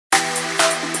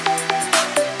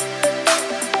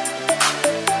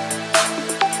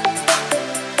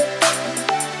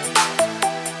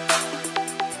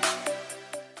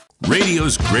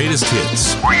America's greatest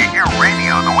hits. Where you hear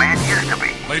radio the way it used to be.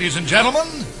 Ladies and gentlemen,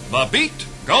 the beat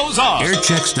goes on.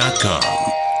 Airchecks.com.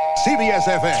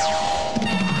 CBS-FM.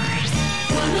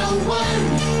 101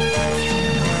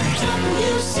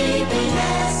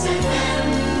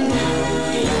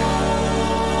 WCBS-FM, New York.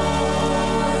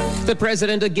 The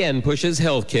president again pushes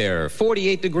health care.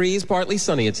 48 degrees, partly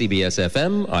sunny at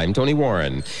CBS-FM. I'm Tony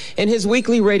Warren. In his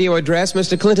weekly radio address,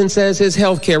 Mr. Clinton says his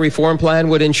health care reform plan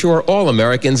would ensure all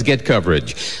Americans get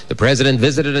coverage. The president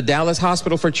visited a Dallas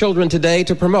hospital for children today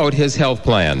to promote his health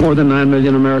plan. More than 9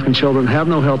 million American children have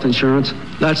no health insurance.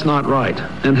 That's not right.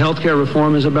 And health care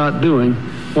reform is about doing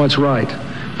what's right,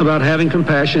 about having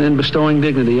compassion and bestowing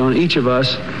dignity on each of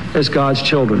us as God's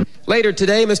children. Later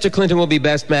today, Mr. Clinton will be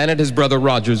best man at his brother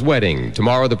Roger's wedding.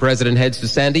 Tomorrow, the president heads to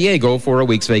San Diego for a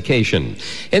week's vacation.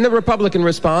 In the Republican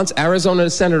response, Arizona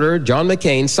Senator John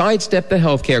McCain sidestepped the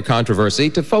health care controversy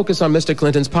to focus on Mr.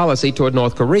 Clinton's policy toward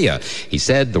North Korea. He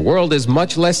said the world is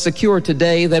much less secure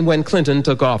today than when Clinton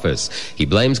took office. He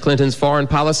blames Clinton's foreign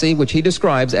policy, which he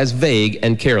describes as vague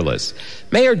and careless.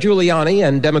 Mayor Giuliani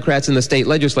and Democrats in the state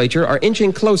legislature are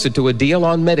inching closer to a deal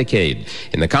on Medicaid.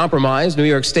 In the compromise, New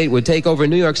York State would take over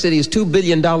New York City's $2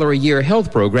 billion a year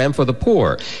health program for the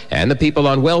poor, and the people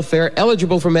on welfare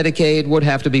eligible for Medicaid would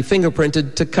have to be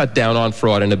fingerprinted to cut down on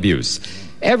fraud and abuse.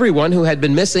 Everyone who had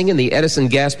been missing in the Edison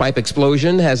gas pipe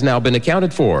explosion has now been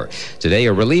accounted for. Today,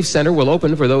 a relief center will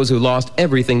open for those who lost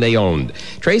everything they owned.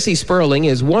 Tracy Sperling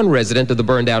is one resident of the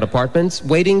burned-out apartments,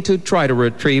 waiting to try to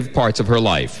retrieve parts of her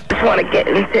life. I just want to get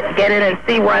in and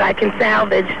see what I can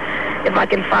salvage, if I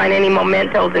can find any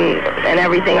mementos and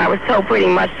everything. I was told pretty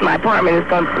much my apartment is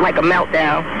going like a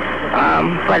meltdown.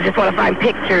 So I just want to find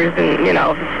pictures and,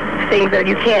 things that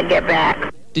you can't get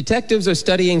back. Detectives are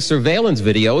studying surveillance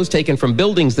videos taken from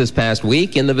buildings this past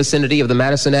week in the vicinity of the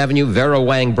Madison Avenue Vera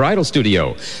Wang bridal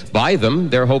studio. By them,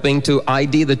 they're hoping to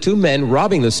ID the two men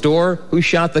robbing the store who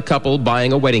shot the couple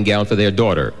buying a wedding gown for their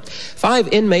daughter. 5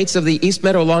 inmates of the East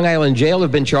Meadow Long Island jail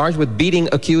have been charged with beating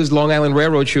accused Long Island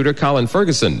Railroad shooter Colin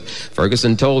Ferguson.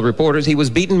 Ferguson told reporters he was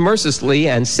beaten mercilessly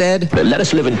and said, "Let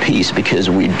us live in peace because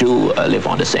we do live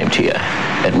on the same tier,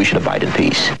 and we should abide in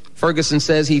peace." Ferguson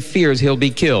says he fears he'll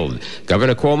be killed.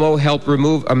 Governor Cuomo helped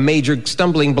remove a major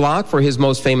stumbling block for his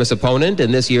most famous opponent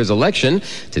in this year's election.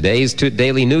 Today's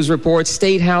Daily News reports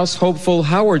State House hopeful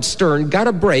Howard Stern got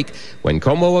a break when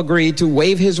Cuomo agreed to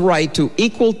waive his right to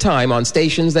equal time on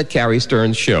stations that carry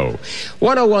Stern's show.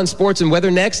 101 Sports and Weather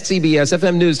next.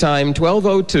 CBS-FM News Time,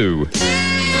 12:02.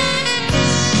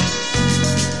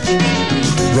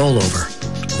 Rollover.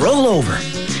 Roll over.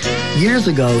 Years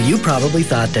ago, you probably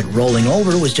thought that rolling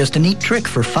over was just a neat trick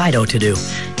for Fido to do.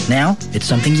 Now, it's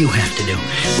something you have to do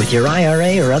with your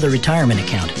IRA or other retirement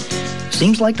account.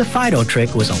 Seems like the Fido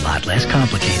trick was a lot less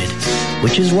complicated.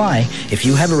 Which is why, if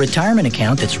you have a retirement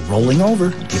account that's rolling over,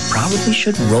 you probably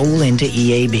should roll into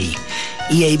EAB.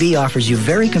 EAB offers you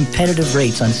very competitive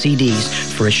rates on CDs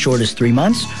for as short as 3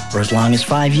 months or as long as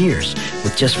 5 years.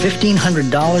 With just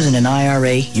 $1,500 in an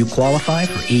IRA, you qualify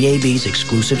for EAB's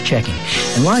exclusive checking.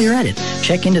 And while you're at it,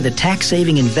 check into the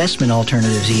tax-saving investment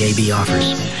alternatives EAB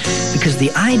offers. Because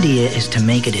the idea is to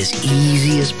make it as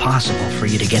easy as possible for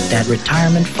you to get that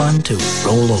retirement fund to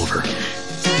roll over.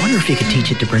 I wonder if you could teach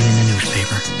it to bring in the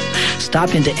newspaper.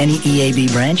 Stop into any EAB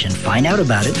branch and find out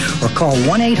about it, or call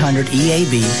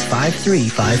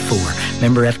 1-800-EAB-5354.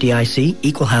 Member FDIC,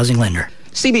 Equal Housing Lender.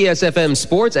 CBS-FM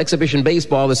Sports Exhibition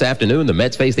Baseball this afternoon. The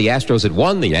Mets face the Astros at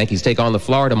 1. The Yankees take on the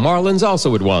Florida Marlins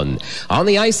also at 1. On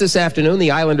the ice this afternoon,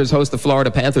 the Islanders host the Florida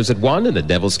Panthers at 1, and the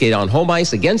Devils skate on home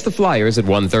ice against the Flyers at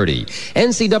 1:30.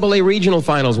 NCAA Regional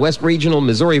Finals, West Regional,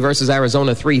 Missouri versus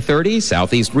Arizona 3:30.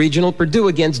 Southeast Regional, Purdue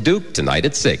against Duke tonight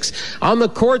at 6. On the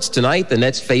courts tonight, the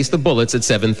Nets face the Bullets at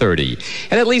 7:30.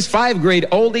 And at least 5 great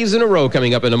oldies in a row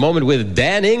coming up in a moment with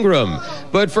Dan Ingram.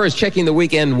 But first, checking the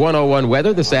weekend 101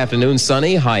 weather this afternoon. Sunny,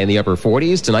 high in the upper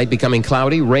 40s. Tonight becoming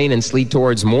cloudy, rain and sleet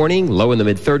towards morning. Low in the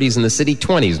mid-30s in the city,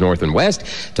 20s north and west.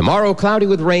 Tomorrow, cloudy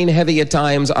with rain, heavy at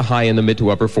times, a high in the mid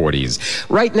to upper 40s.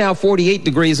 Right now, 48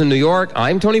 degrees in New York.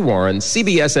 I'm Tony Warren,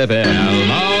 CBS-FM.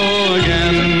 Hello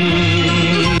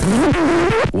again.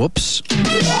 Whoops.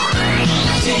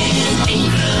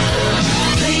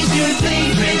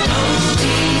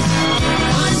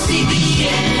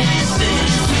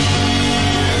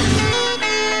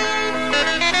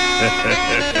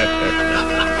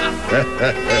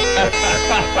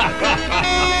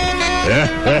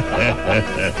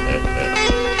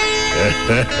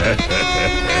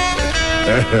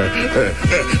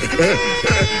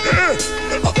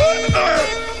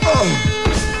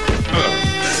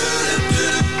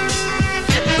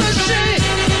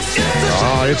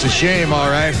 Oh, it's a shame, all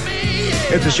right.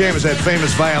 It's a shame it's that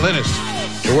famous violinist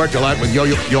who worked a lot with Yo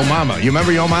Mama. You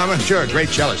remember Yo Mama? Sure, great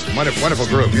cellist. Wonderful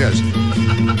group, yes.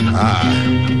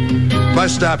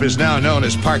 Bus stop is now known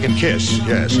as Park and Kiss.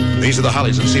 Yes, these are the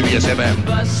Hollies on CBS-FM.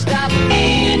 Bus stop,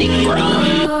 Dan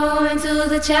Ingram. Going to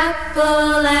the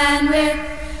chapel and we're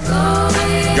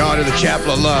going to the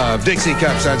Chapel of Love. Dixie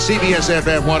Cups on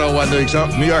CBS-FM 101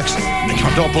 New York's.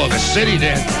 Don't blow the city,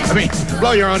 Dan. I mean,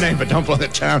 blow your own name, but don't blow the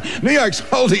town. New York's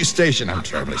Oldies station. I'm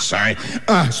terribly sorry.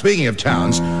 Speaking of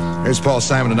towns, here's Paul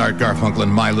Simon and Art Garfunkel in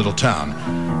My Little Town,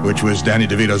 which was Danny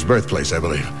DeVito's birthplace, I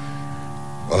believe.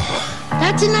 Oh.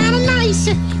 That's not nice.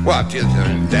 Well,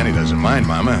 Danny doesn't mind,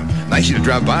 Mama. Nice of you to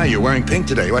drop by. You're wearing pink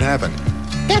today. What happened?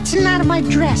 That's not my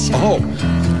dress. Oh,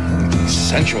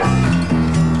 sensual.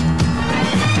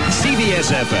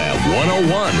 CBS-FM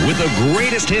 101 with the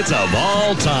greatest hits of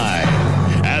all time.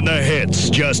 And the hits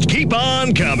just keep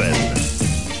on coming.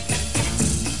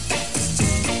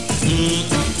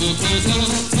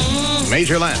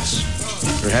 Major Lance.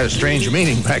 It had a strange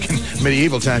meaning back in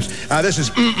medieval times. This is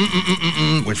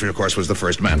which, of course, was the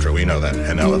first mantra. We know that.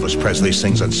 And now Elvis Presley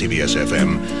sings on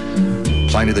CBS-FM.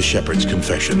 Pliny the Shepherd's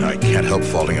Confession. I can't help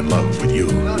falling in love with you.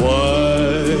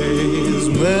 Wise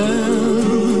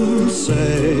men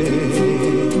say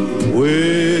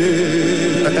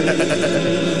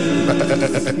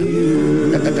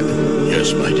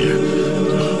Yes, my dear.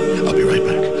 I'll be right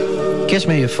back. Kiss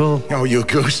me, you fool. Oh, you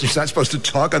goose. You're not supposed to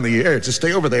talk on the air. Just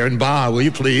stay over there and will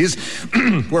you please?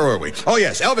 Where were we? Oh,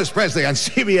 yes, Elvis Presley on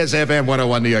CBS-FM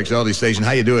 101 New York's Oldies station.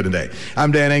 How you doing today?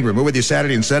 I'm Dan Ingram. We're with you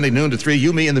Saturday and Sunday, noon to 3.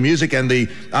 You, me, and the music. And the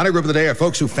honor group of the day are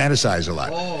folks who fantasize a lot.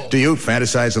 Oh. Do you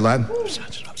fantasize a lot?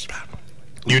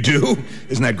 You do?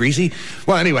 Isn't that greasy?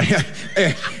 Well, anyway,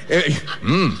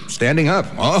 standing up.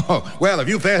 Oh, well, if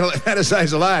you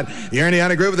fantasize a lot, you're in the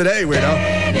honor group of the day, weirdo.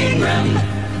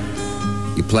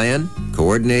 You plan,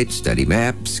 coordinate, study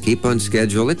maps, keep on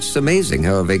schedule. It's amazing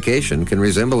how a vacation can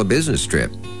resemble a business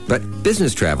trip. But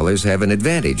business travelers have an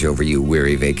advantage over you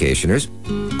weary vacationers.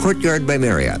 Courtyard by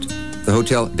Marriott, the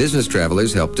hotel business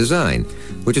travelers help design,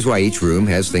 which is why each room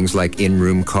has things like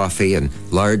in-room coffee and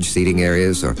large seating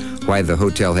areas, or why the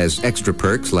hotel has extra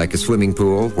perks like a swimming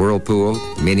pool, whirlpool,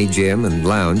 mini gym, and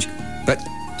lounge. But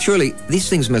surely these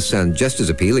things must sound just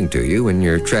as appealing to you when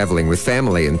you're traveling with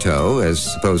family in tow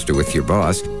as opposed to with your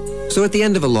boss. So at the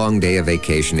end of a long day of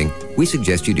vacationing, we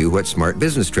suggest you do what smart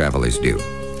business travelers do.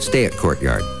 Stay at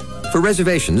Courtyard. For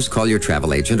reservations, call your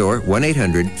travel agent or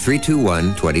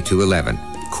 1-800-321-2211.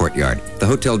 Courtyard, the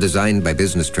hotel designed by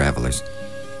business travelers.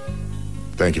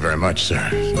 Thank you very much, sir.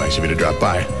 It's nice of you to drop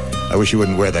by. I wish you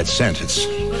wouldn't wear that scent. It's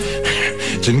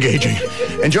engaging.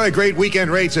 Enjoy great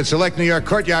weekend rates at select New York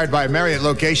Courtyard by Marriott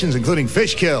locations, including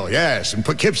Fishkill, yes, and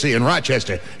Poughkeepsie and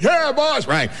Rochester. Yeah, boss,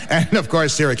 right. And, of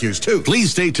course, Syracuse, too. Please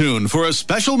stay tuned for a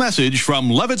special message from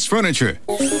Levitt's Furniture.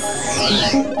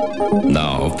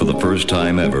 Now, for the first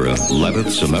time ever,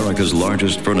 Levitt's, America's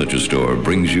largest furniture store,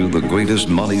 brings you the greatest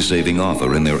money-saving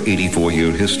offer in their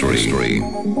 84-year history.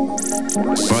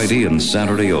 Friday and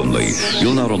Saturday only,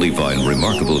 you'll not only find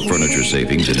remarkable furniture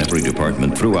savings in every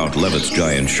department throughout Levitt's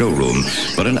giant showroom,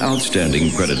 but an outstanding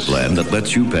credit plan that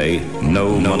lets you pay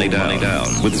no money down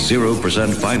with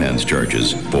 0% finance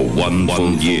charges for one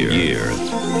full year.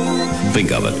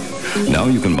 Think of it. Now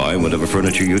you can buy whatever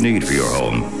furniture you need for your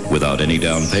home without any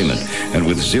down payment and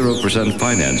with 0%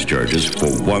 finance charges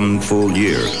for one full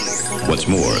year. What's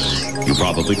more, you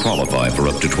probably qualify for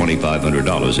up to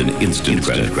 $2,500 in instant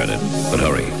credit. But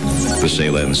hurry, the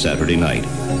sale ends Saturday night.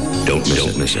 Don't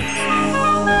miss it.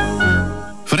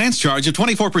 Finance charge of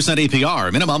 24%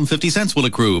 APR. Minimum 50 cents will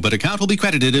accrue, but account will be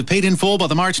credited if paid in full by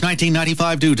the March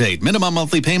 1995 due date. Minimum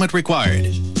monthly payment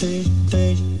required.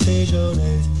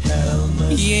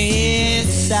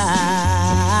 Yes,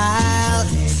 I'll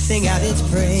sing out its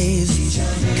praise,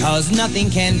 'cause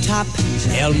nothing can top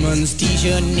Hellman's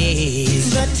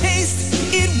Dijonnaise. The taste,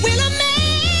 it will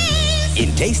amaze.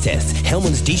 In taste tests,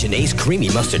 Hellman's Dijonnaise Creamy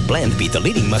Mustard Blend beat the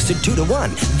leading mustard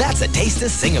 2-1. That's a taste to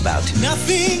sing about.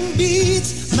 Nothing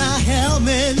beats my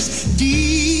Hellman's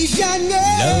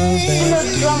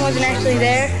Dijonnaise. The drum wasn't actually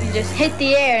there. You just hit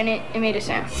the air and it made a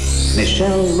sound.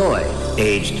 Michelle Lloyd,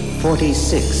 aged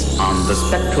 46, on the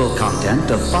spectral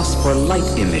content of phosphor light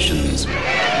emissions.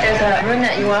 There's a room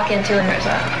that you walk into and there's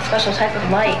a special type of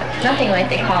light, nothing light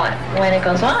they call it. When it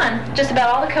goes on, just about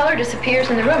all the color disappears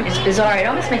in the room. It's bizarre. It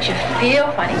almost makes you feel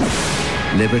funny.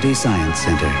 Liberty Science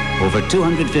Center. Over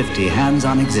 250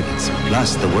 hands-on exhibits,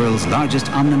 plus the world's largest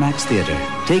Omnimax theater.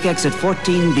 Take exit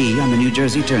 14B on the New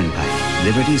Jersey Turnpike.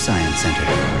 Liberty Science Center,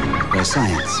 where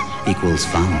science equals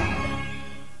fun.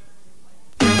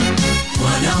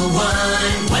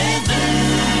 101 weather.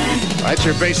 That's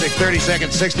your basic 30-second,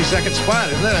 60-second spot,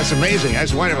 isn't it? That's amazing.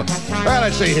 That's wonderful. Well,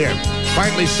 let's see here.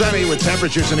 Partly sunny with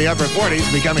temperatures in the upper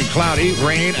 40s, becoming cloudy,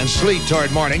 rain, and sleet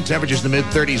toward morning. Temperatures in the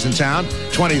mid-30s in town,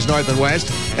 20s north and west.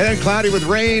 And then cloudy with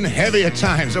rain, heavy at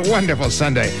times. A wonderful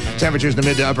Sunday. Temperatures in the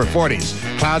mid to upper 40s.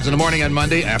 Clouds in the morning on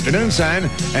Monday, afternoon sign,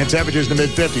 and temperatures in the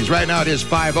mid-50s. Right now it is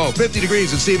 50. 50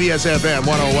 degrees at CBS-FM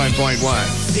 101.1.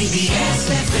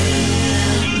 CBS-FM.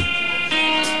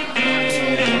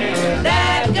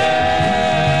 That girl.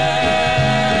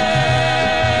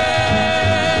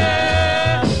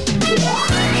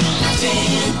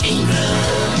 Dan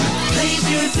Ingram plays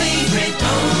your favorite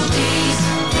oldies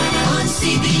on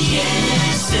CBS-FM.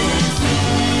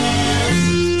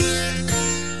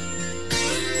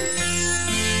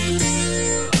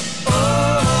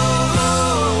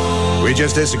 We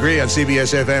just disagree on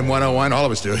CBS-FM 101. All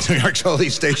of us do. It's New York's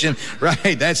Oldies station.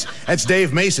 Right, that's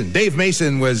Dave Mason. Dave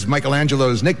Mason was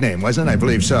Michelangelo's nickname, wasn't it? I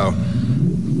believe so. All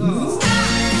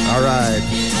right.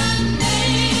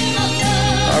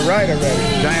 All right,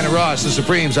 already. Diana Ross, The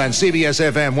Supremes on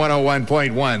CBS-FM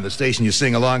 101.1, the station you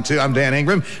sing along to. I'm Dan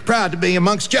Ingram, proud to be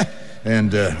amongst you.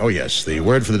 And, oh yes, the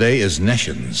word for the day is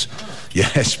Neshens. Yeah,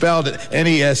 spelled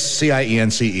Nescience,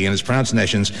 and it's pronounced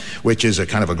Neshens, which is a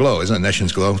kind of a glow, isn't it?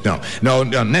 Neshens glow? No,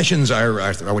 Neshens are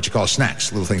what you call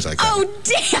snacks, little things like that. Oh,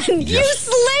 Dan, yes. You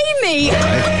slay me!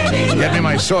 Right. Get me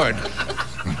my sword.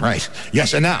 Right.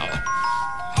 Yes, and now.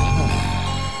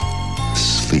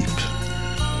 Sleep.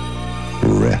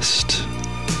 Rest.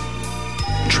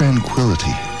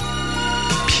 Tranquility.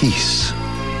 Peace.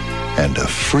 And a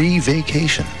free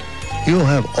vacation. You'll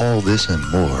have all this and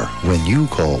more when you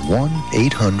call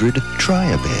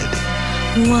 1-800-TRY-A-BED.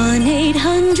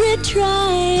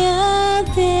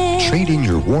 1-800-TRY-A-BED. Trade in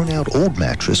your worn-out old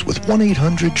mattress with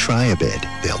 1-800-TRY-A-BED.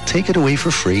 They'll take it away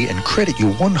for free and credit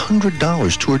you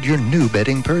 $100 toward your new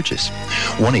bedding purchase.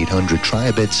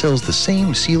 1-800-TRY-A-BED sells the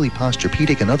same Sealy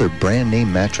Posturepedic and other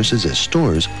brand-name mattresses as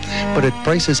stores, but at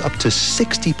prices up to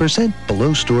 60%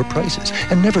 below store prices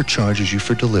and never charges you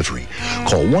for delivery.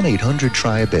 Call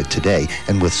 1-800-TRY-A-BED today,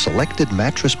 and with selected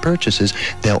mattress purchases,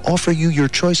 they'll offer you your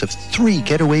choice of 3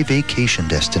 getaway vacation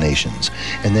destinations,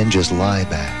 and then just lie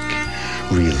back,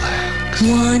 relax.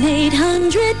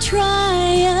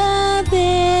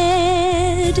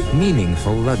 1-800-TRY-A-BED.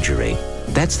 Meaningful luxury.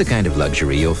 That's the kind of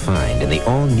luxury you'll find in the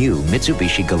all-new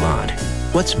Mitsubishi Galant.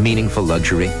 What's meaningful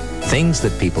luxury? Things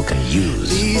that people can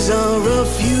use. These are a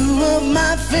few of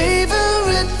my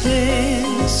favorite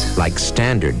things. Like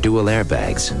standard dual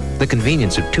airbags, the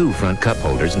convenience of 2 front cup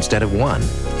holders instead of 1,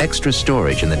 extra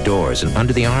storage in the doors and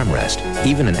under the armrest,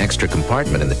 even an extra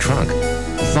compartment in the trunk.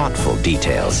 Thoughtful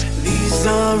details. These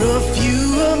are a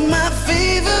few of my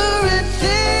favorite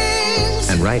things.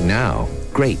 And right now,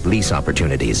 great lease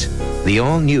opportunities. The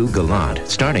all-new Galant,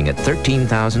 starting at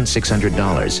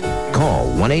 $13,600. Call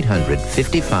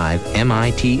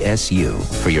 1-800-55-MITSU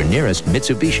for your nearest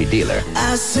Mitsubishi dealer.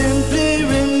 I simply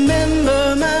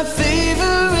remember my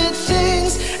favorite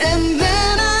things, and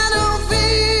then I don't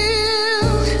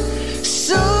feel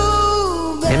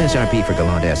so bad. MSRP for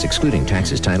Galant S, excluding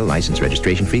taxes, title, license,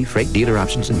 registration fee, freight, dealer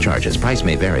options, and charges. Price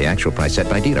may vary. Actual price set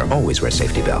by dealer. Always wear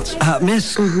safety belts.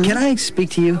 Miss, can I speak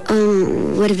to you?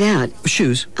 What about?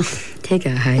 Shoes. Take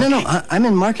a hike. No, I'm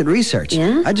in market research.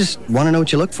 Yeah? I just want to know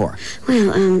what you look for.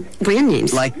 Well, brand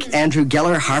names. Like Andrew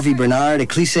Geller, Harvey Bernard,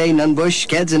 Eclise, Nunbush,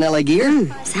 Skeds, and LA Gear?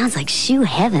 Sounds like shoe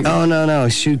heaven. Oh, no,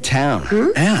 Shoe Town.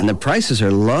 Huh? Yeah, and the prices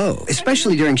are low,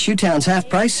 especially during Shoe Town's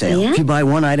half-price sale. Yeah? If you buy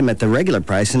one item at the regular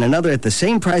price and another at the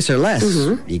same price or less,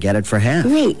 you get it for half.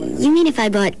 Wait, you mean if I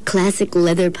bought classic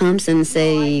leather pumps and,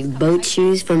 say, boat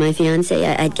shoes for my fiancé,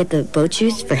 I'd get the boat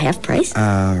shoes for half price?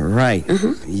 Right.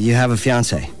 You have a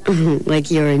fiancé.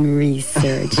 Like you're in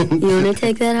research. You want to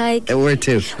take that hike? Where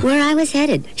to? Where I was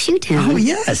headed. Shoe Town. Oh,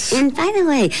 yes. And by the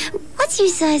way, what's your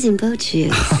size in boat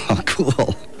shoes? Oh,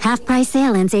 cool. Half-price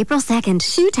sale ends April 2nd.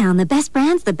 Shoetown, the best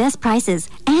brands, the best prices.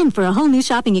 And for a whole new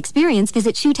shopping experience,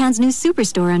 visit Shoetown's new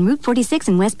superstore on Route 46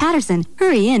 in West Patterson.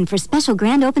 Hurry in for special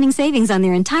grand opening savings on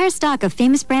their entire stock of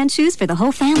famous brand shoes for the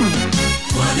whole family.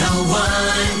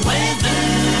 101 weather.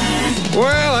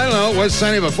 Well, I don't know. It was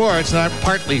sunny before. It's not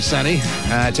partly sunny.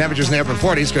 Temperatures in the upper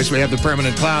 40s because we have the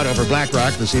permanent cloud over Black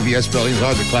Rock, the CBS building. There's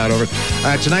always a cloud over it.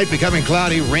 Tonight becoming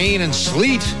cloudy, rain and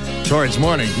sleet towards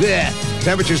morning. Blech.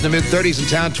 Temperatures in the mid-30s in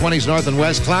town, 20s north and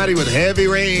west. Cloudy with heavy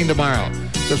rain tomorrow.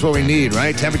 That's what we need,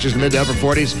 right? Temperatures in the mid to upper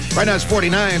 40s. Right now it's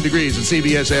 49 degrees at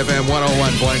CBS-FM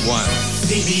 101.1.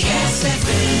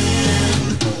 CBS-FM.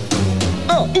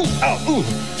 Oh, ooh, ow, ooh.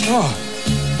 Oh.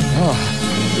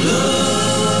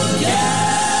 Look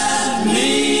at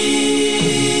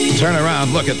me. Turn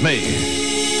around, look at me.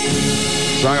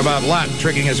 Song about Lot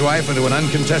tricking his wife into an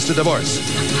uncontested divorce.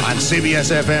 On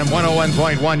CBS-FM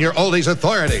 101.1, your Oldies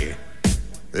authority.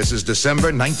 This is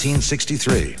December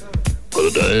 1963.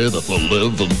 A day that will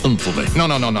live in infamy. No,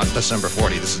 not December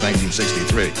 40. This is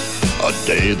 1963. A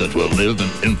day that will live in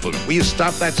infamy. Will you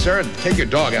stop that, sir, and take your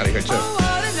dog out of here, too?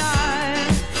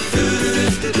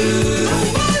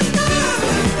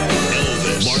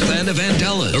 Elvis, Martha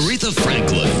Vandellas, Aretha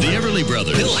Franklin, the Everly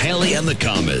Brothers, Bill Haley and the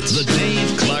Comets, the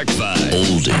Dave Clark Five.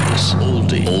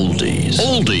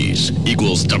 Oldies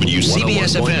equals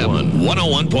WCBS-FM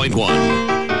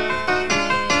 101.1.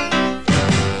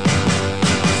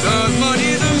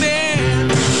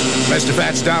 Mr.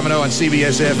 Fats Domino on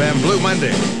CBS-FM, Blue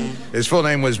Monday. His full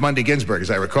name was Mundy Ginsburg, as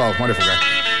I recall. Wonderful guy.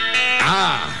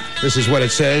 This is what it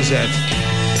says at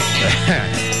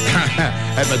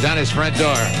at Madonna's front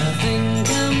door. I think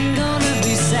I'm gonna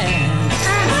be sad.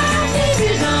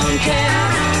 Baby don't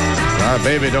care. Our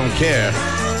baby don't care.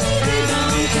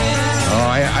 Oh,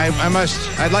 I'd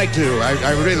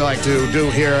really like to do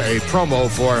here a promo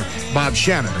for Bob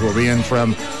Shannon, who will be in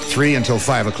from 3 until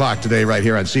 5 o'clock today right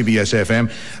here on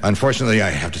CBS-FM. Unfortunately, I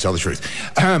have to tell the truth.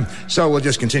 So we'll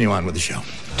just continue on with the show.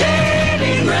 Dan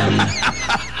Ingram.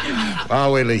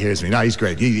 Oh, wait till he hears me. No, he's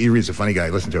great. He's a funny guy.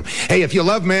 Listen to him. Hey, if you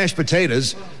love mashed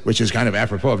potatoes, which is kind of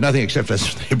apropos of nothing except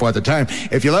that's what they bought the time.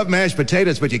 If you love mashed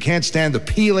potatoes, but you can't stand the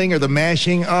peeling or the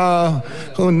mashing,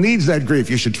 who needs that grief?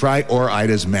 You should try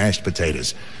Ore-Ida's mashed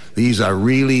potatoes. These are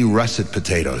really russet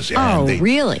potatoes.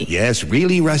 Really? Yes,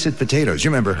 really russet potatoes. You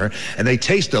remember her. And they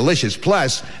taste delicious.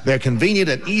 Plus, they're convenient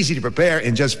and easy to prepare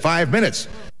in just 5 minutes.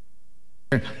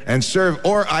 And serve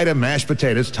Ore-Ida mashed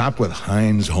potatoes topped with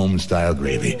Heinz home-style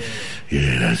gravy.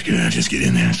 Yeah, that's good. Just get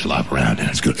in there and slop around, and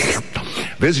it's good.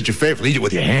 Visit your favorite. Eat it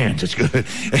with your hands. It's good.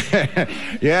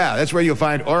 Yeah, that's where you'll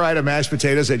find Ore-Ida mashed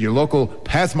potatoes at your local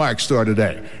Pathmark store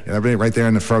today. Right there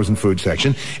in the frozen food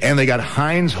section. And they got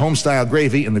Heinz home-style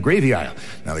gravy in the gravy aisle.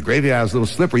 Now, the gravy aisle is a little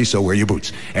slippery, so wear your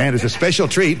boots. And as a special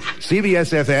treat,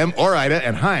 CBS-FM, Ore-Ida,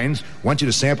 and Heinz want you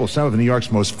to sample some of New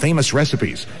York's most famous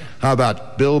recipes. How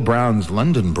about Bill Brown's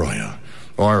London broil?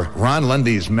 Or Ron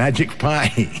Lundy's magic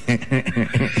pie?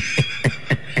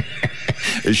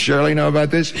 Does Shirley know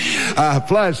about this?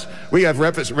 Plus, we have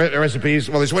recipes.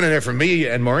 Well, there's one in there for me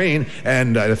and Maureen,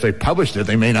 and if they published it,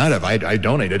 they may not have. I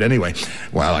donated anyway.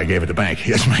 Well, I gave it to the bank.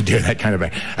 Yes, my dear, that kind of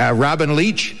bank. Robin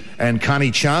Leach and Connie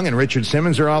Chung and Richard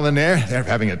Simmons are all in there. They're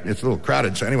having it. It's a little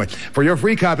crowded. So anyway, for your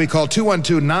free copy, call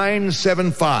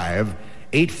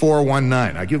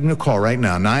 212-975-8419. I'll give them a call right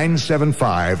now,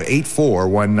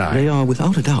 975-8419. They are,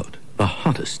 without a doubt, the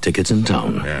hottest tickets in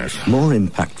town. Yes. More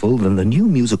impactful than the new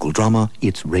musical drama,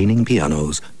 It's Raining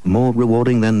Pianos. More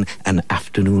rewarding than An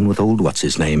Afternoon with Old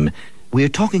What's-His-Name. We're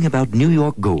talking about New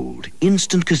York Gold,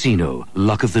 Instant Casino,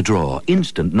 Luck of the Draw,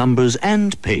 Instant Numbers,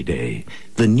 and Payday.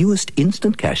 The newest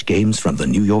instant cash games from the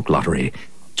New York Lottery.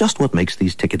 Just what makes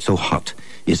these tickets so hot?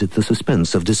 Is it the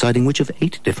suspense of deciding which of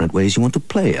 8 different ways you want to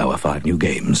play our 5 new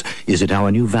games? Is it our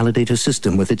new validator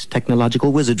system with its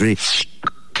technological wizardry?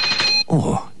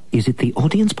 Or is it the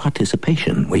audience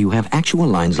participation where you have actual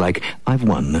lines like, I've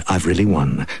won, I've really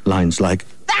won? Lines like,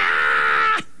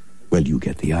 ah! Well, you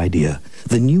get the idea.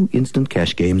 The new instant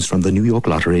cash games from the New York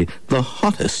Lottery, the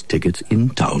hottest tickets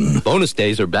in town. Bonus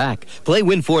days are back. Play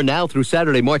Win 4 now through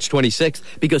Saturday, March 26th,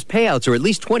 because payouts are at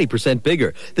least 20%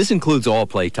 bigger. This includes all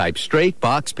play types, straight,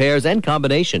 box, pairs, and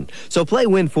combination. So play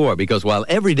Win 4, because while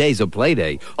every day's a play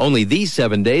day, only these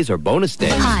 7 days are bonus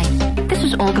days. Hi, this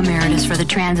is Olga Meredith for the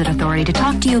Transit Authority to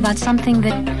talk to you about something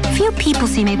that few people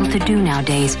seem able to do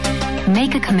nowadays.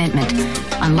 Make a commitment,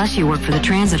 unless you work for the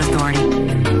Transit Authority.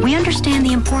 We understand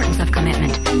the importance of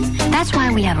commitment. That's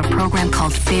why we have a program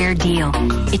called Fair Deal.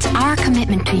 It's our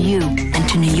commitment to you and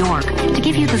to New York to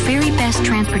give you the very best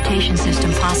transportation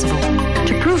system possible.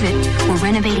 To prove it, we're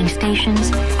renovating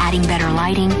stations, adding better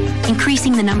lighting,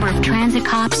 increasing the number of transit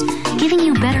cops, giving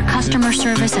you better customer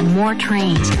service and more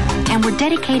trains. And we're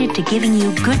dedicated to giving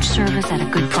you good service at a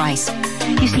good price.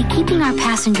 You see, keeping our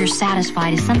passengers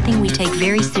satisfied is something we take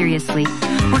very seriously.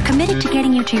 We're committed to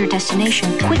getting you to your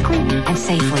destination quickly and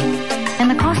safely. And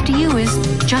the cost to you is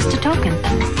just a token.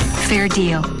 Fair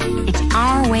Deal. It's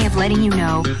our way of letting you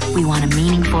know we want a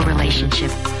meaningful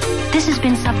relationship. This has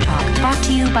been Subtalk, brought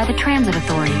to you by the Transit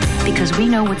Authority, because we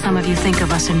know what some of you think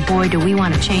of us, and boy, do we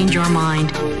want to change your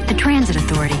mind. The Transit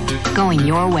Authority, going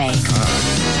your way.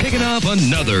 Kicking off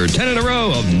another 10 in a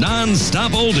row of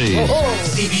non-stop oldies.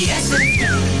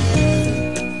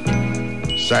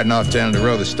 Starting off 10 in a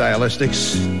row, the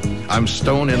Stylistics. I'm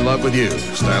Stone in Love with You.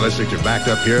 Stylistics are backed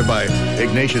up here by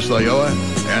Ignatius Loyola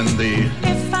and the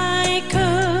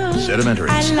Sedimentaries.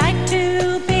 I'd like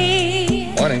to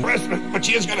be. Morning. But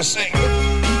she is going to sing.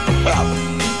 Well,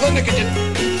 Linda, could you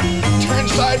turn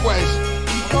sideways?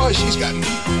 Oh, she's gotten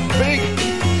big.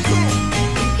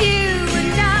 You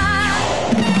and I.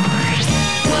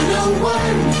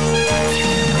 101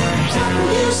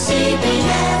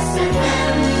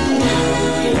 WCBS-FM,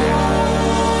 New York.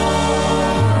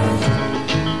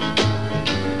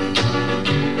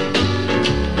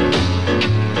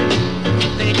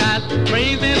 They got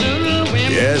crazy little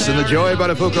women. Yes, in the Joy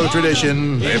Buttafuoco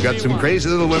tradition, they've got some crazy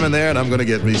little women there, and I'm going to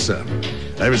get me some.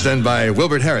 That was done by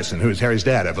Wilbert Harrison, who's Harry's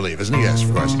dad, I believe, isn't he? Yes,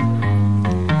 of course.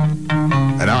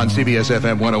 And now on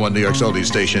CBS-FM 101 New York's Oldies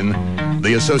station,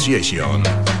 The Association.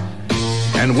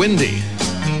 And Windy.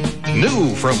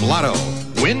 New from Lotto.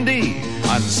 Windy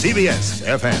on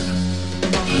CBS-FM.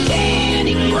 Dan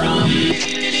Ingram.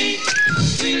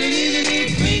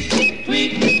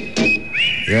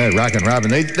 Yeah, Rockin' Robin.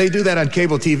 They do that on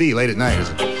cable TV late at night,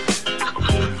 isn't it?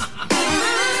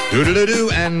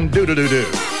 Do-do-do-do and do-do-do-do.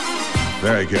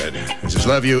 Very good. This is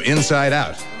Love You Inside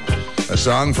Out. A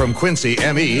song from Quincy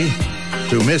M.E.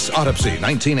 to Miss Autopsy,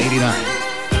 1989.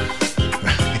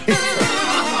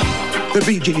 The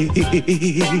Bee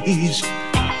Gees.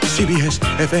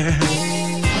 CBS-FM.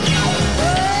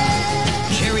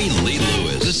 Jerry Lee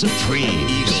Lewis, the Supreme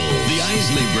Eagle, the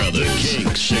Isley Brother,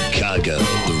 King, Chicago,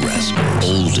 the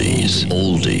Rascals,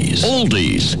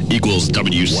 Oldies equals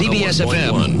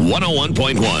WCBS-FM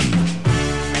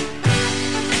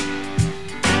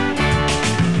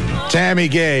 101.1. Tammy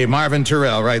Gay, Marvin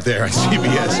Terrell, right there on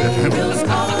CBS-FM.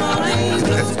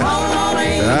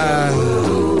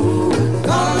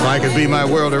 If I could be my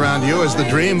world around you as the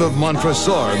dream of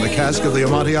Montresor in the cask of the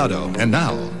Amontillado. And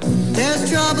now. There's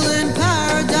trouble in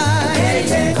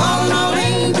paradise. Calling all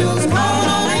angels, calling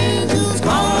all angels,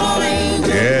 calling all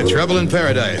angels. Yeah, Trouble in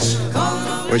Paradise,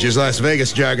 which is Las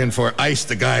Vegas jargon for ice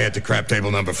the guy at the crap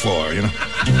table number 4, you know?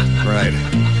 Right.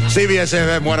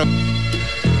 CBS-FM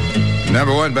 101.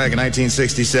 Number 1 back in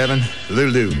 1967,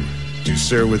 Lulu, To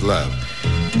Sir With Love.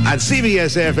 On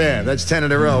CBS-FM, that's 10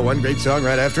 in a row, one great song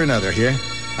right after another here.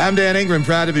 I'm Dan Ingram,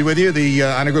 proud to be with you. The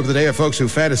honor group of the day are folks who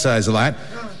fantasize a lot.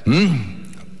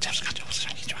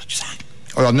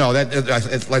 Well, no,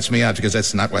 it lets me out because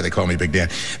that's not why they call me Big Dan.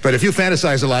 But if you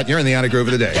fantasize a lot, you're in the honor group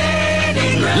of the day.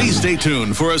 Please stay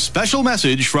tuned for a special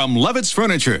message from Levitt's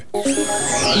Furniture.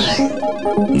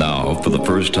 Now, for the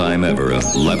first time ever,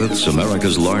 Levitt's,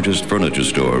 America's largest furniture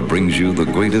store, brings you the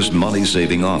greatest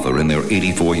money-saving offer in their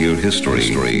 84-year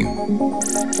history.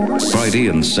 Friday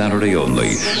and Saturday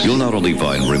only, you'll not only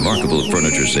find remarkable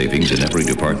furniture savings in every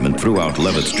department throughout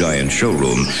Levitt's giant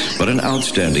showroom, but an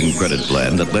outstanding credit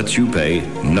plan that lets you pay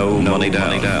no money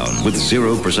down with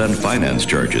 0% finance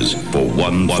charges for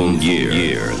one full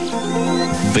year.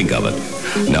 Think of it.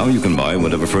 Now you can buy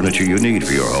whatever furniture you need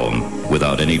for your home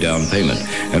without any down payment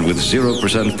and with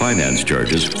 0% finance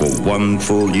charges for one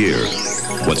full year.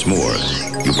 What's more,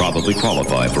 you probably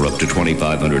qualify for up to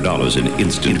 $2,500 in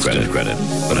instant credit.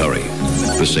 But hurry,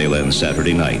 the sale ends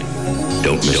Saturday night.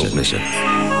 Don't miss it.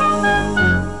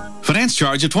 Finance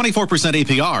charge of 24%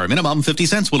 APR. Minimum 50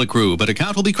 cents will accrue, but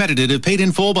account will be credited if paid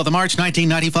in full by the March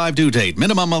 1995 due date.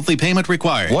 Minimum monthly payment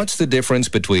required. What's the difference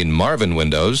between Marvin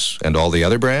Windows and all the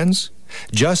other brands?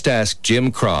 Just ask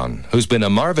Jim Cron, who's been a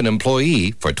Marvin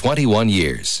employee for 21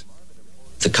 years.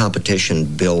 The competition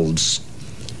builds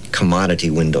commodity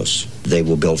windows. They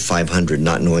will build 500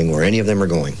 not knowing where any of them are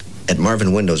going. At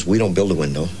Marvin Windows, we don't build a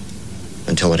window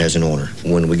until it has an owner.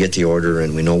 When we get the order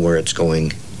and we know where it's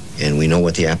going and we know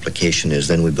what the application is,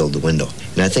 then we build the window.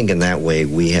 And I think in that way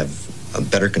we have a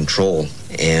better control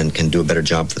and can do a better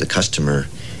job for the customer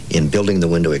in building the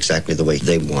window exactly the way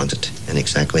they want it and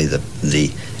exactly the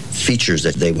features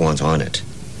that they want on it.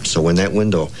 So when that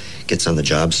window gets on the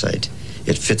job site,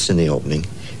 it fits in the opening.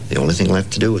 The only thing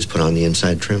left to do is put on the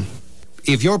inside trim.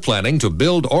 If you're planning to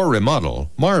build or remodel,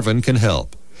 Marvin can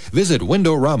help. Visit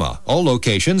Windorama. All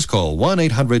locations call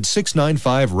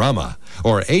 1-800-695-RAMA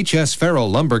or H.S.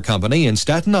 Farrell Lumber Company in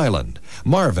Staten Island.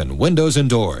 Marvin Windows and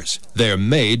Doors. They're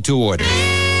made to order.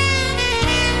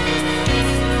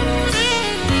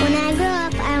 When I grow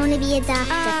up, I want to be a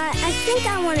doctor. I think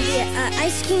I want to be an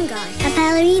ice cream guy. A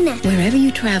ballerina. Wherever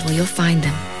you travel, you'll find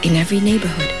them. In every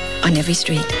neighborhood, on every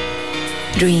street.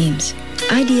 Dreams.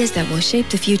 Ideas that will shape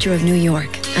the future of New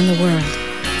York and the world.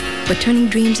 But turning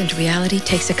dreams into reality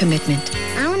takes a commitment.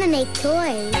 I want to make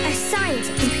toys. A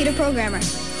scientist, computer programmer.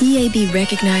 EAB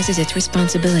recognizes its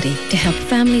responsibility to help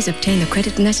families obtain the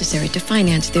credit necessary to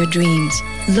finance their dreams.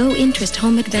 Low-interest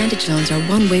home advantage loans are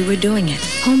one way we're doing it.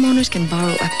 Homeowners can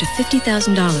borrow up to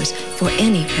 $50,000 for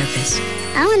any purpose.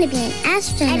 I want to be an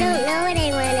astronaut. I don't know what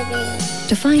I want to be.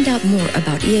 To find out more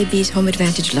about EAB's Home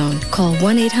Advantage Loan, call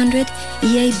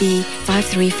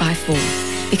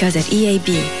 1-800-EAB-5354. Because at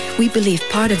EAB, we believe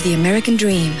part of the American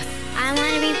dream I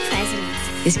want to be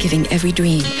president. is giving every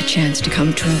dream a chance to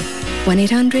come true.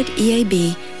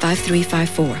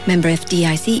 1-800-EAB-5354. Member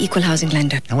FDIC, Equal Housing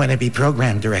Lender. I want to be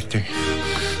program director.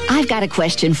 I've got a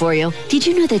question for you. Did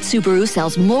you know that Subaru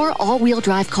sells more all-wheel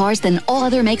drive cars than all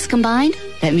other makes combined?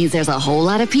 That means there's a whole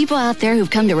lot of people out there who've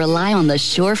come to rely on the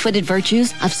sure-footed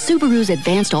virtues of Subaru's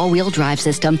advanced all-wheel drive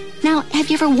system. Now, have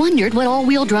you ever wondered what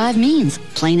all-wheel drive means?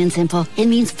 Plain and simple, it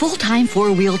means full-time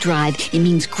four-wheel drive. It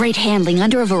means great handling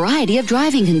under a variety of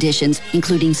driving conditions,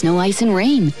 including snow, ice, and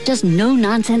rain. Just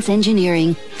no-nonsense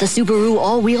engineering. The Subaru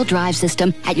all-wheel drive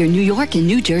system at your New York and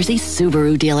New Jersey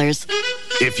Subaru dealers.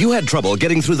 If you had trouble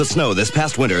getting through the snow this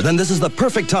past winter, then this is the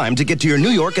perfect time to get to your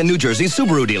New York and New Jersey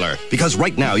Subaru dealer. Because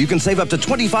right now, you can save up to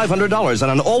 $2,500 on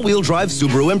an all-wheel drive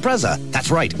Subaru Impreza.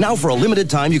 That's right. Now, for a limited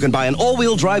time, you can buy an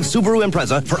all-wheel drive Subaru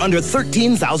Impreza for under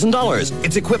 $13,000.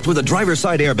 It's equipped with a driver's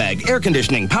side airbag, air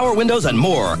conditioning, power windows, and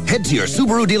more. Head to your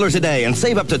Subaru dealer today and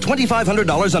save up to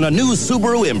 $2,500 on a new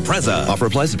Subaru Impreza. Offer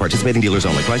applies to participating dealers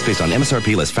only. Price based on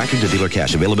MSRP less factory to dealer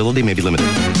cash. Availability may be limited.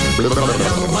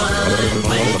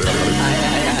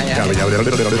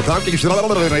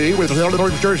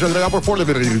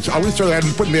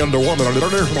 Put me underwater.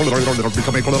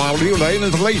 Becoming late in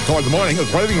the late towards the morning. It's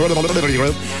raining.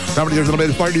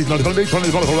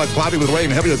 Cloudy with rain,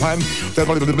 heavy at times. It's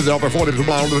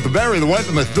very wet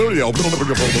in the studio.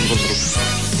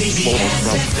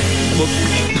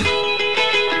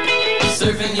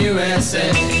 Surfing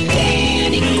USA.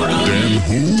 Dan Ingram. Dan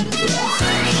who?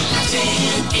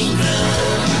 Dan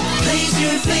Ingram. Plays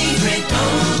your favorite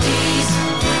oldies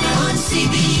on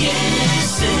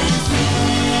CBS-FM.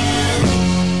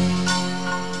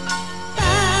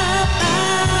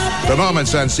 The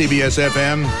Moments on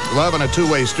CBS-FM. Love on a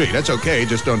two-way street. That's okay.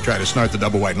 Just don't try to snort the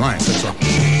double white lines. That's all.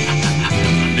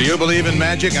 Do you believe in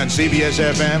magic on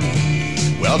CBS-FM?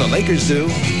 Well, the Lakers do.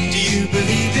 Do you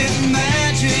believe in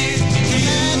magic?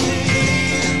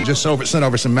 Just sent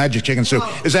over some magic chicken soup.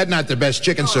 Is that not the best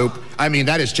chicken soup? I mean,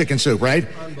 that is chicken soup, right?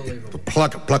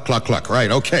 Pluck, pluck, pluck, pluck. Right,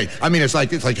 okay. I mean, it's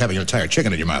like having an entire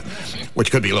chicken in your mouth,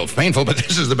 which could be a little painful, but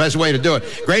this is the best way to do it.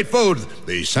 Great food.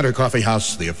 The Center Coffee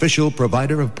House, the official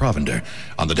provider of provender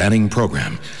on the Danning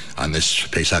program. On this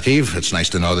Pesach Eve, it's nice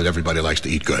to know that everybody likes to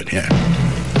eat good, yeah.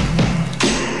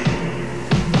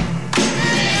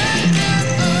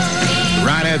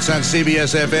 It's on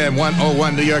CBS-FM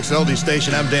 101, New York's Oldies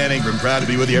station. I'm Dan Ingram, proud to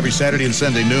be with you every Saturday and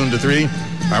Sunday, noon to 3.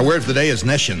 Our word for the day is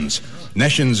Neshens.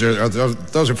 Neshens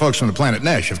those are folks from the planet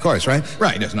Nesh, of course, right?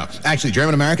 Right, yes, no. Actually,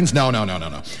 German Americans? No.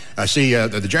 See,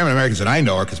 the German Americans that I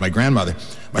know are because my grandmother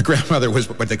was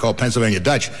what they call Pennsylvania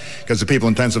Dutch, because the people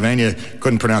in Pennsylvania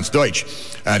couldn't pronounce Deutsch.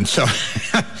 And so,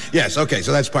 yes, okay,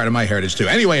 so that's part of my heritage, too.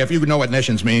 Anyway, if you know what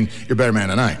Neshens mean, you're a better man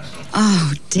than I.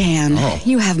 Oh, Dan,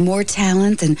 you have more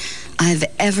talent than I've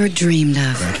ever dreamed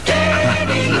of.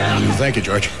 Thank you,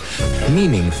 George.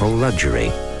 Meaningful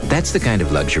luxury. That's the kind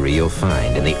of luxury you'll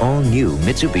find in the all-new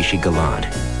Mitsubishi Galant.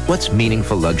 What's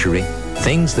meaningful luxury?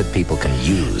 Things that people can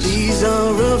use. These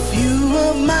are a few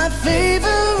of my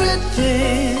favorite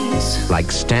things.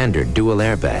 Like standard dual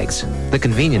airbags, the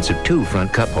convenience of 2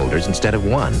 front cup holders instead of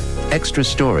 1, extra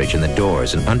storage in the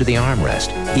doors and under the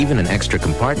armrest, even an extra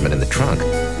compartment in the trunk.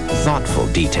 Thoughtful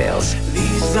details.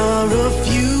 These are a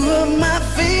few of my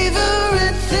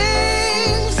favorite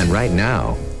things. And right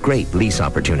now, great lease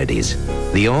opportunities.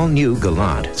 The all-new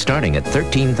Galant, starting at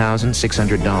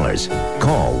 $13,600.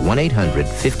 Call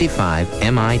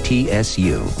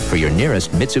 1-800-55-MITSU for your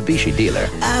nearest Mitsubishi dealer.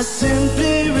 I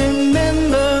simply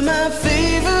remember my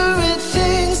favorite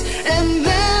things, and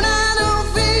then I don't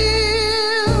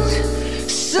feel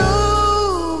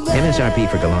so bad. MSRP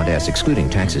for Galant S, excluding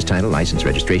taxes, title, license,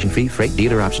 registration fee, freight,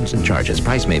 dealer options, and charges.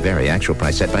 Price may vary. Actual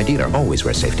price set by dealer. Always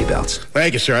wear safety belts.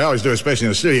 Thank you, sir. I always do, especially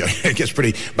in the studio. It gets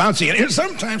pretty bouncy in here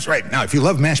sometimes. Right now, if you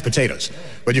love mashed potatoes,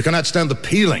 but you cannot stand the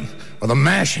peeling or the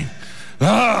mashing,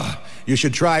 you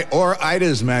should try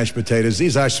Ore-Ida's mashed potatoes.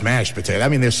 These are smashed potatoes. I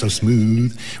mean, they're so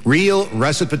smooth. Real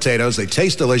russet potatoes. They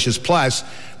taste delicious. Plus,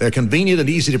 they're convenient and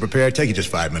easy to prepare. Take you just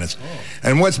 5 minutes.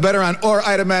 And what's better on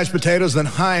Ore-Ida mashed potatoes than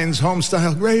Heinz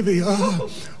home-style gravy?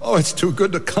 Oh, it's too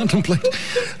good to contemplate.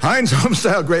 Heinz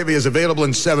home-style gravy is available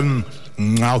in 7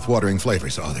 mouth-watering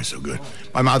flavors. Oh, they're so good.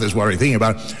 My mouth is watering thinking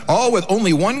about it. All with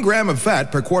only 1 gram of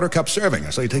fat per quarter cup serving.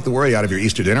 So you take the worry out of your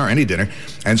Easter dinner or any dinner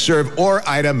and serve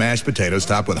Ore-Ida mashed potatoes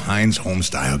topped with Heinz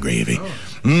home-style gravy.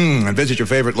 And visit your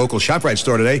favorite local ShopRite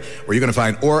store today, where you're going to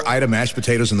find Ore-Ida mashed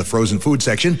potatoes in the frozen food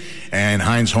section and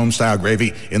Heinz home-style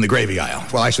gravy in the gravy aisle.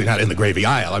 Well, actually, not in the gravy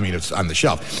aisle. I mean, it's on the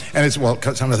shelf. And it's, well,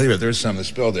 some of the there's some that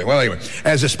spilled there. Well, anyway,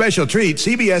 as a special treat,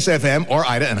 CBS-FM,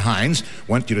 Ore-Ida, and Heinz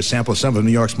want you to sample some of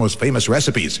New York's most famous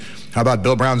recipes. How about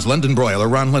Bill Brown's London broil or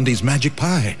Ron Lundy's magic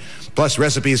pie? Plus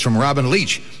recipes from Robin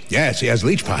Leach. Yes, he has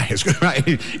leech pie. It's good,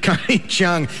 right? Connie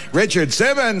Chung, Richard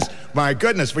Simmons. My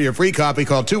goodness, for your free copy,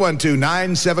 call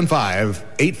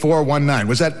 212-975-8419.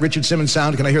 Was that Richard Simmons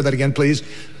sound? Can I hear that again, please?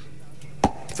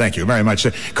 Thank you very much,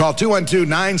 sir. Call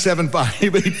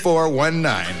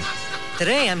 212-975-8419.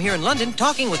 Today, I'm here in London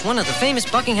talking with one of the famous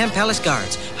Buckingham Palace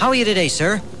guards. How are you today,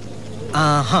 sir?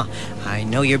 Uh-huh. I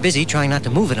know you're busy trying not to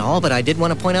move and all, but I did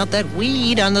want to point out that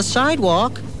weed on the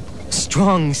sidewalk.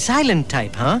 Strong, silent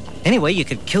type, huh? Anyway, you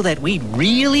could kill that weed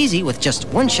real easy with just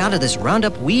one shot of this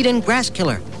Roundup weed and grass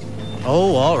killer.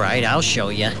 Oh, all right, I'll show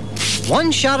you.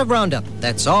 One shot of Roundup.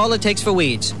 That's all it takes for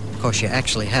weeds. Of course, you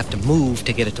actually have to move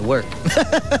to get it to work.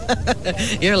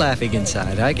 You're laughing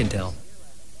inside, I can tell.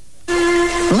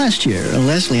 Last year,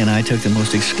 Leslie and I took the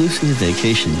most exclusive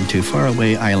vacation to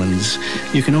faraway islands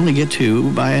you can only get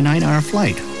to by a 9-hour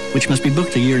flight, which must be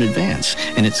booked a year in advance.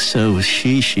 And it's so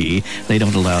she, they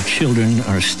don't allow children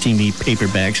or steamy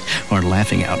paperbacks or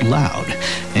laughing out loud.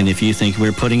 And if you think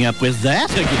we're putting up with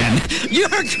that again, you're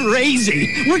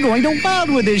crazy. We're going to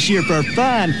Wildwood this year for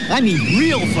fun. I mean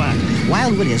real fun.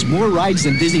 Wildwood has more rides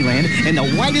than Disneyland and the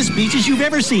whitest beaches you've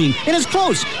ever seen. And it's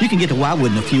close. You can get to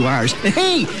Wildwood in a few hours. And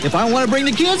hey, if I want to bring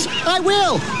the kids, I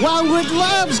will. Wildwood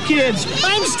loves kids.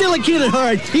 I'm still a kid at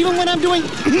heart, even when I'm doing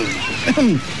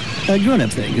grown-up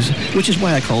things, which is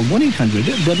why I called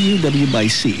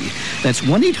 1-800-WW-BY-C. That's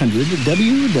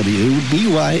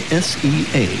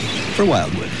 1-800-WW-BY-SEA for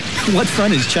Wildwood. What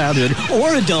fun is childhood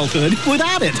or adulthood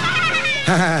without it?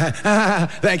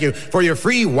 Thank you. For your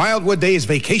free Wildwood Days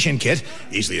vacation kit,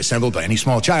 easily assembled by any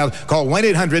small child, call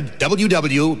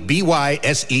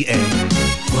 1-800-WW-BY-SEA.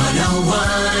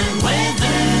 101 weather.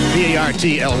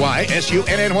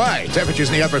 BARTLYSUNNY. Temperatures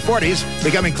in the upper 40s,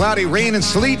 becoming cloudy, rain and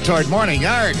sleet toward morning.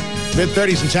 Yard.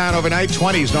 Mid-30s in town overnight,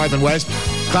 20s north and west.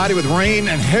 Cloudy with rain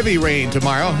and heavy rain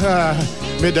tomorrow.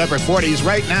 Mid to upper 40s.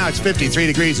 Right now, it's 53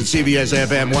 degrees at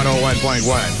CBS-FM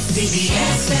 101.1.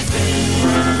 CBS-FM.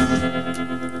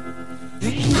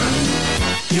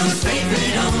 Your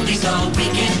favorite oldies all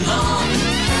weekend long.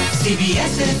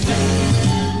 CBS-FM.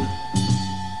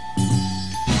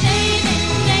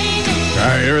 I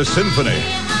hear a symphony.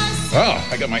 Oh,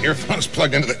 I got my earphones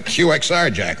plugged into the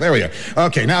QXR jack. There we are.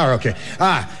 Okay, now we're okay.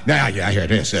 Now, yeah, here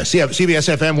it is.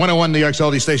 CBS-FM 101, New York's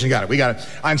Oldies station. Got it. We got it.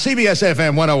 On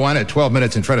CBS-FM 101 at 12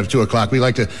 minutes in front of 2 o'clock, we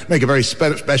like to make a very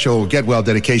special Get Well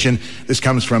dedication. This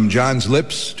comes from John's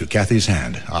lips to Kathy's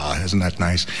hand. Isn't that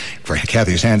nice? For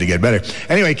Kathy's hand to get better.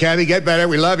 Anyway, Kathy, get better.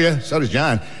 We love you. So does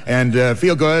John. And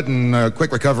feel good and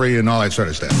quick recovery and all that sort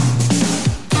of stuff.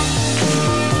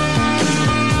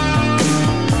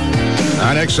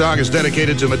 Our next song is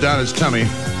dedicated to Madonna's tummy.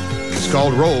 It's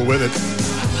called Roll With It.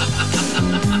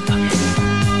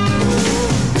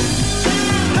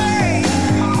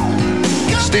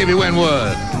 Stevie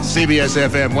Winwood,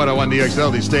 CBS-FM 101 New York's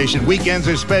Oldies station. Weekends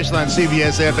are special on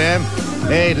CBS-FM.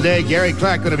 Hey, today, Gary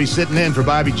Clark going to be sitting in for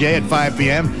Bobby J at 5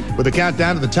 p.m. with a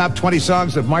countdown to the top 20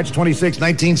 songs of March 26,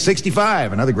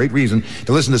 1965. Another great reason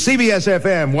to listen to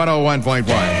CBS-FM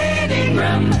 101.1.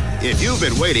 If you've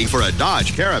been waiting for a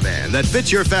Dodge Caravan that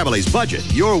fits your family's budget,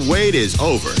 your wait is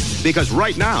over. Because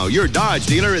right now, your Dodge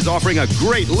dealer is offering a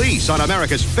great lease on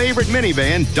America's favorite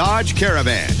minivan, Dodge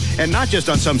Caravan. And not just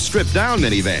on some stripped-down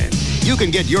minivan. You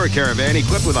can get your Caravan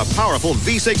equipped with a powerful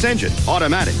V6 engine,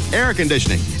 automatic, air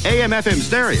conditioning, AM/FM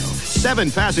stereo,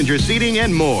 7-passenger seating,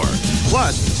 and more.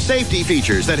 Plus, safety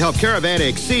features that help Caravan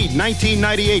exceed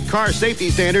 1998 car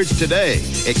safety standards today,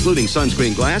 excluding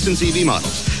sunscreen glass and CV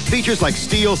models. Features like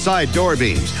steel side door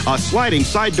beams, a sliding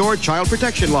side door child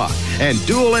protection lock, and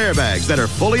dual airbags that are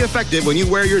fully effective when you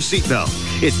wear your seatbelt.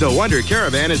 It's no wonder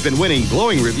Caravan has been winning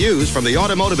glowing reviews from the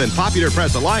automotive and popular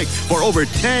press alike for over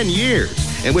 10 years.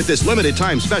 And with this limited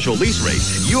time special lease rate,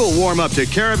 you'll warm up to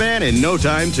Caravan in no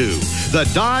time, too. The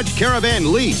Dodge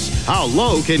Caravan lease. How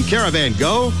low can Caravan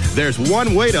go? There's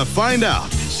one way to find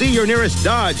out. See your nearest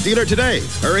Dodge dealer today.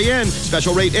 Hurry in.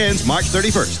 Special rate ends March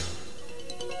 31st.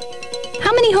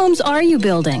 How many homes are you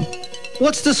building?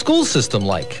 What's the school system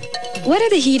like? What are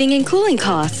the heating and cooling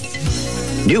costs?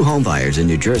 New home buyers in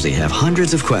New Jersey have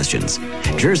hundreds of questions.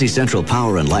 Jersey Central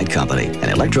Power and Light Company, an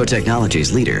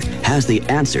electro-technologies leader, has the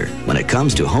answer when it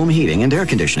comes to home heating and air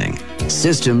conditioning.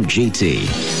 System GT,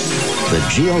 the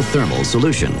geothermal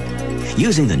solution.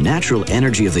 Using the natural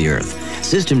energy of the earth,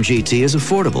 System GT is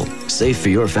affordable, safe for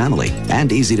your family,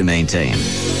 and easy to maintain.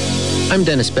 I'm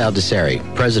Dennis Baldessari,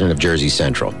 president of Jersey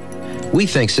Central. We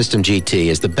think System GT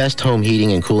is the best home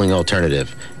heating and cooling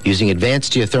alternative, using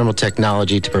advanced geothermal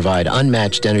technology to provide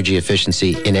unmatched energy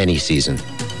efficiency in any season.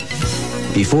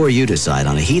 Before you decide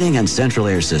on a heating and central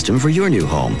air system for your new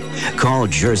home, call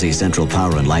Jersey Central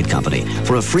Power and Light Company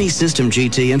for a free System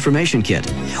GT information kit.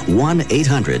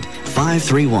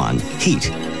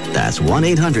 1-800-531-HEAT. That's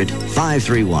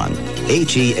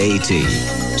 1-800-531-HEAT.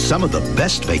 Some of the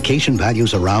best vacation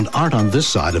values around aren't on this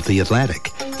side of the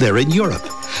Atlantic. They're in Europe.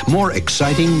 More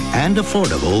exciting and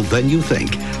affordable than you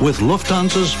think with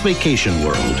Lufthansa's Vacation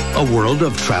World, a world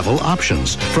of travel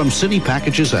options, from city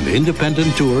packages and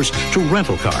independent tours to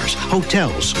rental cars,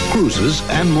 hotels, cruises,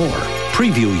 and more.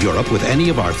 Preview Europe with any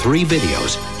of our 3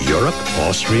 videos, Europe,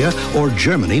 Austria, or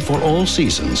Germany for all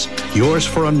seasons. Yours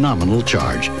for a nominal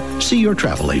charge. See your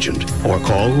travel agent or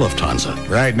call Lufthansa.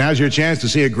 Right, now's your chance to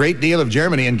see a great deal of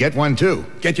Germany and get one too.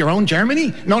 Get your own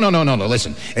Germany? No.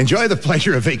 Listen, enjoy the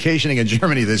pleasure of vacationing in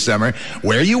Germany this summer,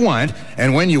 where you want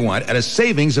and when you want, at a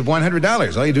savings of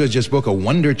 $100. All you do is just book a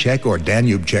Wonder Check or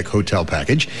Danube Check hotel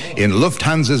package in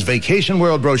Lufthansa's Vacation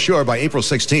World brochure by April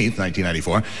 16th,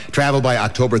 1994. Travel by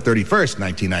October 31st,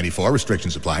 1994.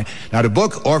 Restrictions apply. Now, to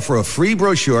book or for a free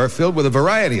brochure filled with a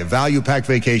variety of value-packed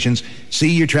vacations, see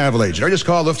your travel agent or just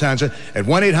call Lufthansa at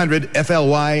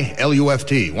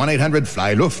 1-800-FLY-LUFT.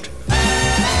 1-800-FLY-LUFT.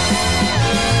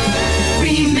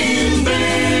 Remember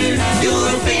your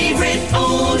favorite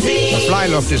oldie. A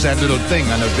Flyluft is that little thing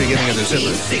on the beginning of the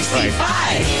zipper. 65.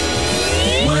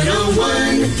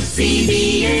 101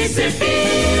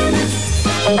 CBS-FM.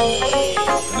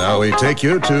 Now we take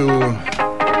you to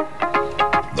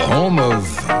the home of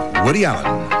Woody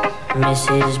Allen.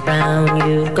 Mrs. Brown,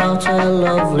 you've got a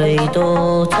lovely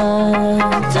daughter.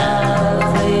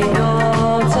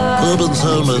 Urban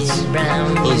Hermits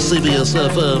on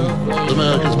CBS-FM,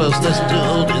 America's most listened to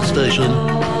oldies station.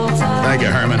 Thank you,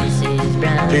 Herman.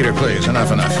 Peter, please, enough.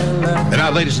 And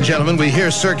now, ladies and gentlemen, we hear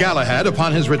Sir Galahad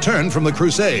upon his return from the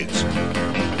Crusades.